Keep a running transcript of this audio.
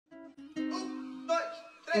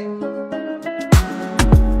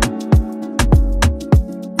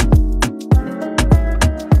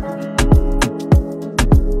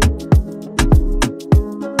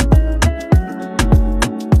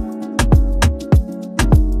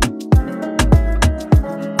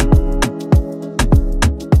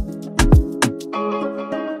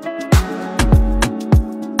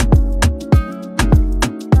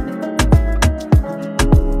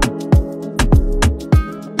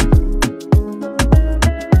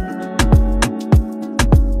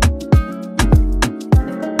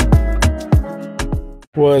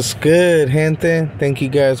What's good, gente? Thank you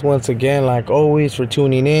guys once again, like always, for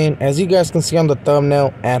tuning in. As you guys can see on the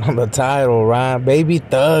thumbnail and on the title, right? Baby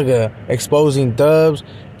Thugga exposing Dubs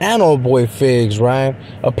and old boy Figs, right?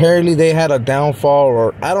 Apparently they had a downfall,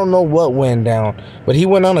 or I don't know what went down, but he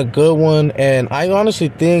went on a good one, and I honestly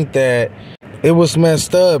think that it was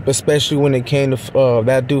messed up, especially when it came to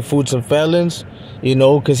that dude Foods and Felons. You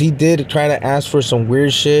know, because he did try to ask for some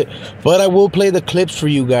weird shit. But I will play the clips for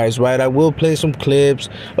you guys, right? I will play some clips.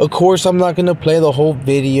 Of course, I'm not going to play the whole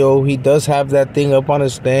video. He does have that thing up on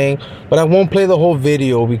his thing. But I won't play the whole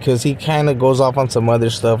video because he kind of goes off on some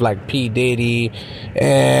other stuff like P. Diddy.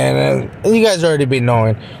 And you guys already been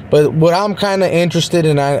knowing. But what I'm kind of interested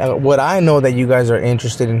in, what I know that you guys are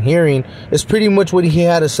interested in hearing, is pretty much what he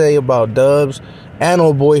had to say about Dubs and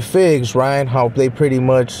old boy Figs, right? How they pretty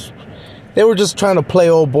much... they were just trying to play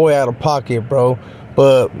old boy out of pocket, bro.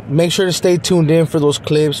 But make sure to stay tuned in for those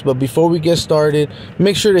clips. But before we get started,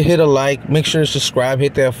 make sure to hit a like, make sure to subscribe,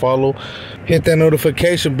 hit that follow, hit that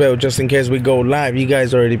notification bell just in case we go live. You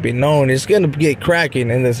guys already been knowing it's going to get cracking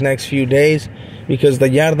in this next few days because the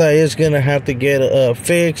yarda is going to have to get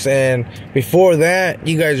fixed. And before that,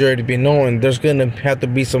 you guys already been knowing there's going to have to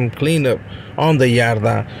be some cleanup on the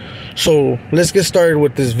yarda. So let's get started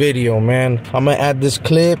with this video, man. I'm gonna add this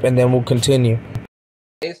clip and then we'll continue.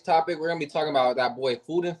 Today's topic, we're gonna be talking about that boy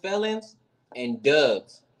Food and Felons and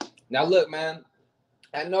Dubs. Now look, man,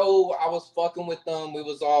 I know I was fucking with them. We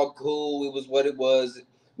was all cool. It was what it was.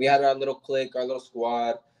 We had our little clique, our little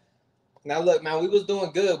squad. Now look, man, we was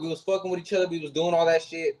doing good. We was fucking with each other. We was doing all that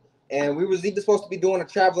shit. And we was even supposed to be doing a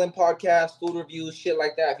traveling podcast, food reviews, shit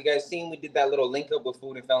like that. If you guys seen, we did that little link up with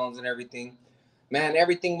Food and Felons and everything. Man,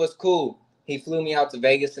 everything was cool. He flew me out to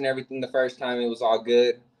Vegas and everything the first time. It was all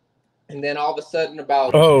good. And then all of a sudden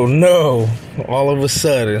about... oh, no. All of a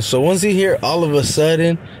sudden. So once you hear all of a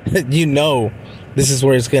sudden, you know this is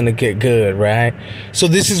where it's going to get good, right? So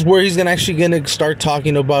this is where he's actually going to start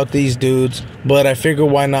talking about these dudes. But I figure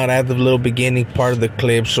why not add the little beginning part of the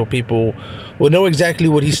clip so people will know exactly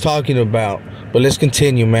what he's talking about. But let's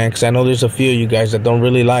continue, man, because I know there's a few of you guys that don't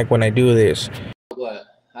really like when I do this. What?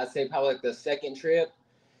 I'd say probably like the second trip.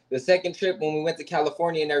 The second trip when we went to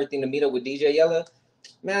California and everything to meet up with DJ Yella.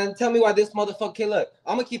 Man, tell me why this motherfucker... okay, look,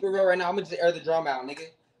 I'm going to keep it real right now. I'm going to just air the drum out, nigga.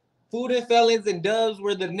 Food and Felons and Dubs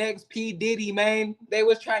were the next P. Diddy, man. They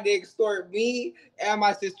was trying to extort me and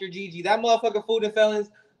my sister Gigi. That motherfucker Food and Felons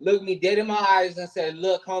looked me dead in my eyes and said,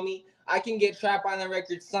 look, homie, I can get Trap on the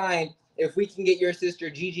Record signed if we can get your sister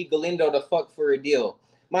Gigi Galindo to fuck for a deal.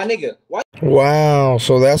 My nigga, what? Wow,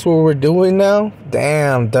 so that's what we're doing now?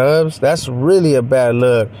 Damn, Dubs, that's really a bad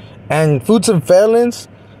look. And Foods and Felons,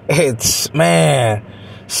 it's, man,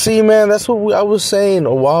 see, man, that's what I was saying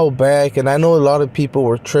a while back, and I know a lot of people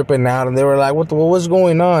were tripping out, and they were like, what's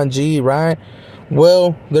going on, G, right?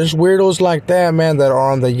 Well, there's weirdos like that, man, that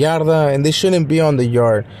are on the yarda, and they shouldn't be on the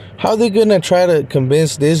yard. How are they gonna try to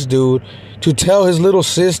convince this dude to tell his little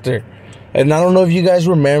sister? And I don't know if you guys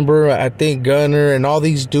remember, I think Gunner and all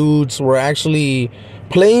these dudes were actually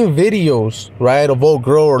playing videos, right, of old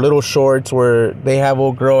girl or little shorts where they have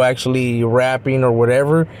old girl actually rapping or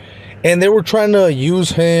whatever. And they were trying to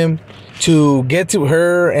use him to get to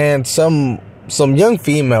her and some young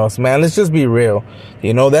females, man. Let's just be real.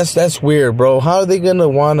 You know, that's weird, bro. How are they going to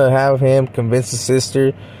want to have him convince his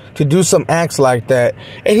sister to do some acts like that?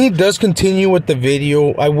 And he does continue with the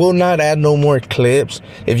video. I will not add no more clips.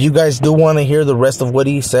 If you guys do want to hear the rest of what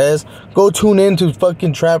he says, go tune in to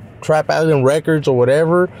fucking Trap Island Records or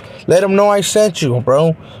whatever. Let him know I sent you,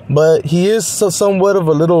 bro. But he is somewhat of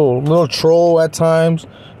a little troll at times.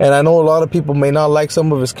 And I know a lot of people may not like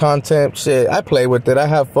some of his content. Shit, I play with it. I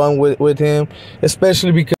have fun with him,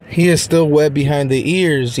 especially because he is still wet behind the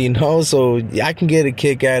ears, you know, so I can get a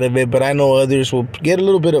kick out of it, but I know others will get a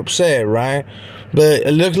little bit upset, right? But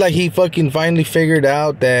it looks like he fucking finally figured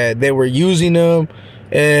out that they were using him,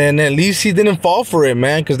 and at least he didn't fall for it,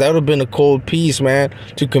 man, because that would have been a cold piece, man,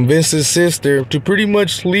 to convince his sister to pretty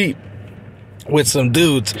much sleep with some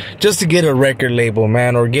dudes just to get a record label,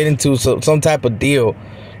 man, or get into some type of deal.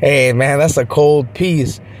 Hey, man, that's a cold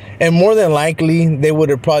piece. And more than likely, they would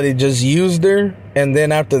have probably just used her. And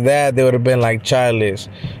then after that, they would have been like childless.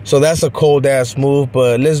 So that's a cold ass move.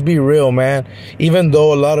 But let's be real, man. Even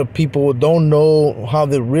though a lot of people don't know how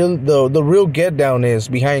the real get down is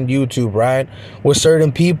behind YouTube, right? With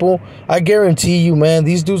certain people, I guarantee you, man,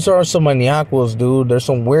 these dudes are some maniacos, dude. They're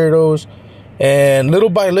some weirdos. And little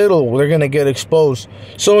by little, they're going to get exposed.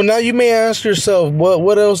 So now you may ask yourself,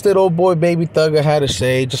 what else did old boy Baby Thugga had to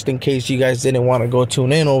say, just in case you guys didn't want to go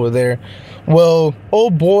tune in over there. Well,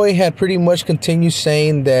 old boy had pretty much continued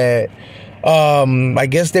saying that, I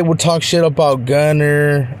guess they would talk shit about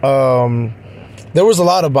Gunner. There was a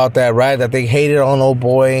lot about that, right? That they hated on old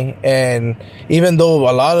boy. And even though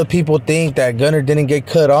a lot of people think that Gunner didn't get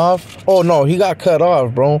cut off. Oh, no, he got cut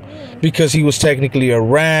off, bro. Because he was technically a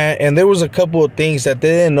rat. And there was a couple of things that they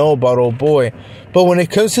didn't know about old boy. But when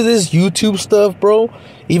it comes to this YouTube stuff, bro,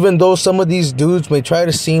 even though some of these dudes may try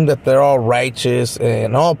to seem that they're all righteous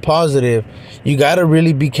and all positive, you got to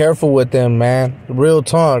really be careful with them, man. Real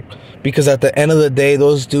talk. Because at the end of the day,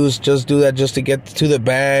 those dudes just do that just to get to the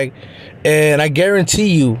bag. And I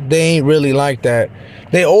guarantee you, they ain't really like that.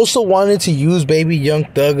 They also wanted to use baby young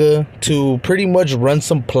Thugga to pretty much run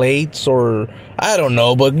some plates, or I don't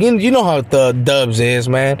know, but you know how the Dubs is,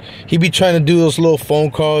 man. He be trying to do those little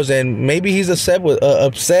phone calls, and maybe he's upset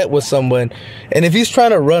with someone. And if he's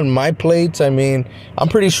trying to run my plates, I mean, I'm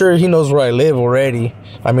pretty sure he knows where I live already.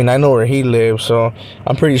 I mean, I know where he lives, so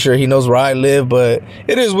I'm pretty sure he knows where I live, but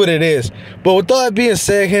it is what it is. But with all that being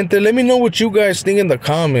said, gente, let me know what you guys think in the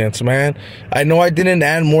comments, man. I know I didn't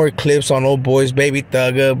add more clips on old boy's Baby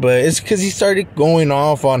Thugga, but it's because he started going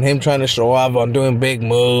off on him trying to show off on doing big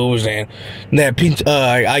moves, and that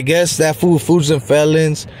I guess that fool Foods and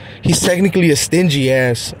Felons, he's technically a stingy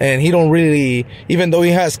ass, and he don't really, even though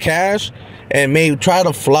he has cash and may try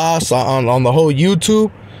to floss on the whole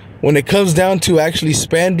YouTube, when it comes down to actually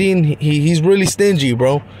spending, he's really stingy,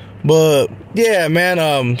 bro. But yeah,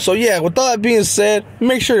 man, so yeah, with all that being said,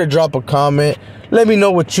 make sure to drop a comment. Let me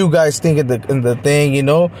know what you guys think in the thing, you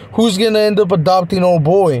know. Who's gonna end up adopting old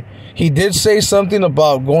boy? He did say something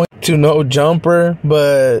about going to no jumper,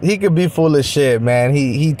 but he could be full of shit, man.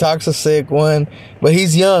 He talks a sick one, but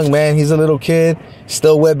he's young, man. He's a little kid,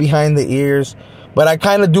 still wet behind the ears. But I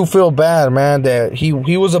kind of do feel bad, man, that he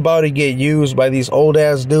was about to get used by these old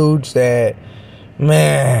ass dudes that,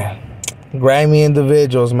 man, grimy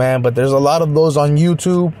individuals, man. But there's a lot of those on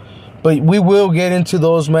YouTube. But we will get into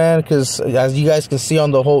those, man, because as you guys can see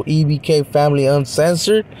on the whole E.B.K. family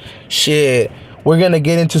uncensored, shit, we're going to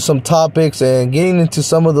get into some topics and getting into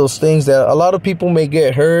some of those things that a lot of people may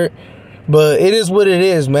get hurt. But it is what it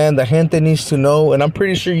is, man. The gente needs to know. And I'm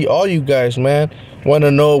pretty sure all you guys, man, want to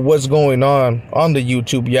know what's going on the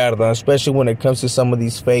YouTube yarda, especially when it comes to some of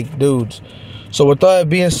these fake dudes. So with all that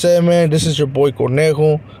being said, man, this is your boy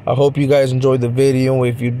Cornejo. I hope you guys enjoyed the video.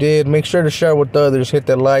 If you did, make sure to share with others, hit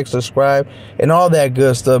that like, subscribe, and all that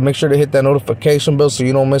good stuff. Make sure to hit that notification bell so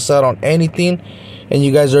you don't miss out on anything. And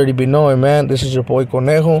you guys already be knowing, man, this is your boy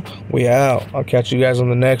Cornejo. We out. I'll catch you guys on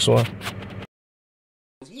the next one.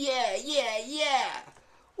 Yeah.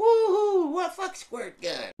 Woohoo, what fuck squirt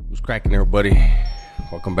gun? What's cracking, everybody?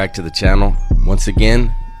 Welcome back to the channel. Once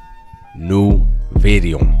again, new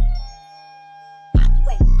video.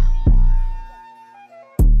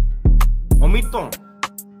 Omito.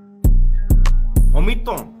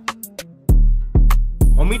 Omito.